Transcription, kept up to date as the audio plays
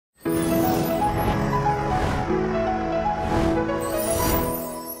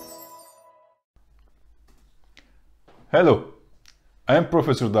Hello, I am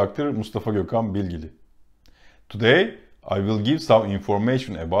Professor Dr. Mustafa Gökhan Bilgili. Today, I will give some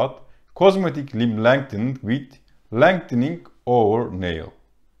information about cosmetic limb lengthening with lengthening over nail,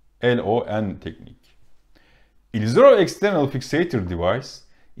 LON technique. Il-Zero external fixator device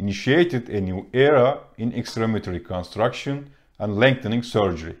initiated a new era in extremity reconstruction and lengthening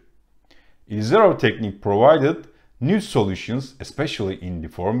surgery. Il-Zero technique provided new solutions, especially in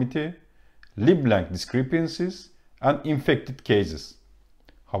deformity, limb length discrepancies, and infected cases.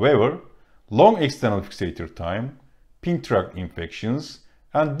 However, long external fixator time, pin tract infections,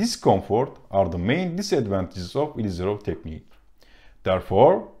 and discomfort are the main disadvantages of Il-Zero technique.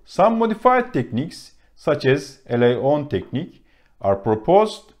 Therefore, some modified techniques, such as LON technique, are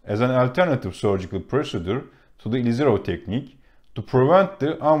proposed as an alternative surgical procedure to the Il-Zero technique to prevent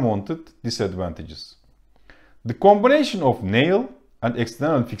the unwanted disadvantages. The combination of nail and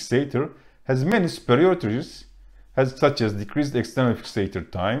external fixator has many superiorities, such as decreased external fixator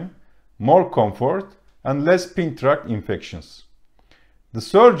time, more comfort, and less pin tract infections. The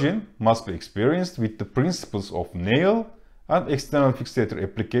surgeon must be experienced with the principles of nail and external fixator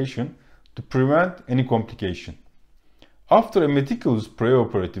application to prevent any complication. After a meticulous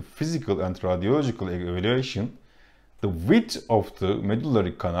preoperative physical and radiological evaluation, the width of the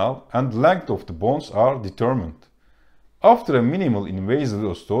medullary canal and length of the bones are determined. After a minimal invasive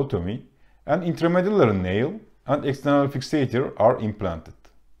osteotomy, an intramedullary nail and external fixator are implanted.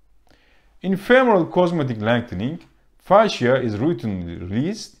 In femoral cosmetic lengthening, fascia is routinely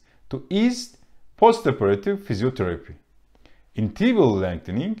released to ease postoperative physiotherapy. In tibial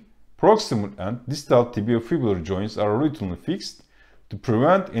lengthening, proximal and distal tibiofibular joints are routinely fixed to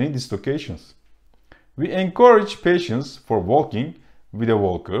prevent any dislocations. We encourage patients for walking with a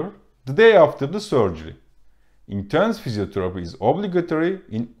walker the day after the surgery. Intense physiotherapy is obligatory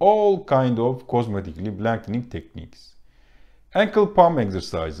in all kinds of cosmetic limb lengthening techniques. Ankle palm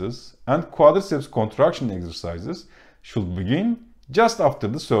exercises and quadriceps contraction exercises should begin just after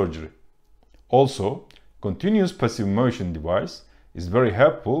the surgery. Also, continuous passive motion device is very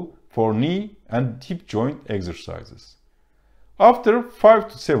helpful for knee and hip joint exercises. After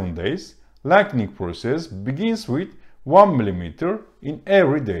 5 to 7 days, lengthening process begins with 1 mm in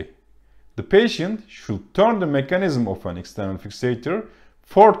every day. The patient should turn the mechanism of an external fixator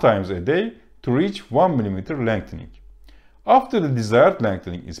 4 times a day to reach 1 mm lengthening. After the desired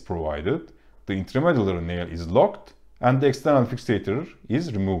lengthening is provided, the intramedullary nail is locked and the external fixator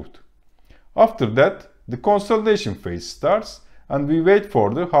is removed. After that, the consolidation phase starts and we wait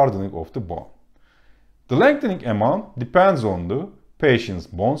for the hardening of the bone. The lengthening amount depends on the patient's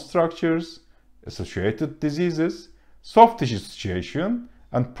bone structures, associated diseases, soft tissue situation,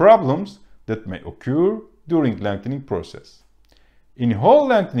 and problems that may occur during lengthening process. In whole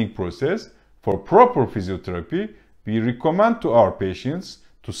lengthening process, for proper physiotherapy, we recommend to our patients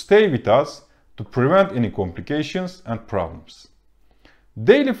to stay with us to prevent any complications and problems.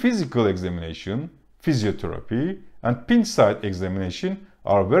 Daily physical examination, physiotherapy, and pin site examination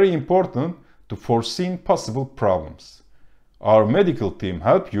are very important to foresee possible problems. Our medical team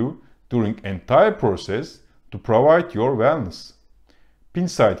help you during entire process to provide your wellness. Pin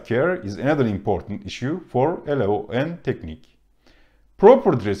site care is another important issue for LON technique.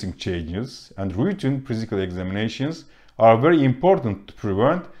 Proper dressing changes and routine physical examinations are very important to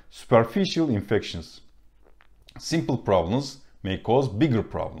prevent superficial infections. Simple problems may cause bigger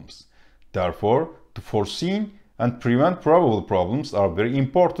problems. Therefore, to foresee and prevent probable problems are very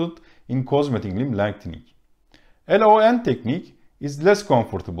important in cosmetic limb lengthening. LON technique is less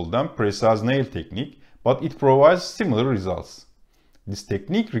comfortable than precise nail technique, but it provides similar results. This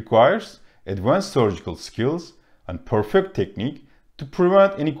technique requires advanced surgical skills and perfect technique to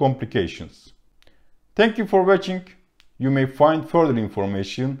prevent any complications. Thank you for watching. You may find further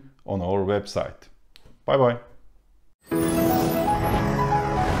information on our website. Bye bye.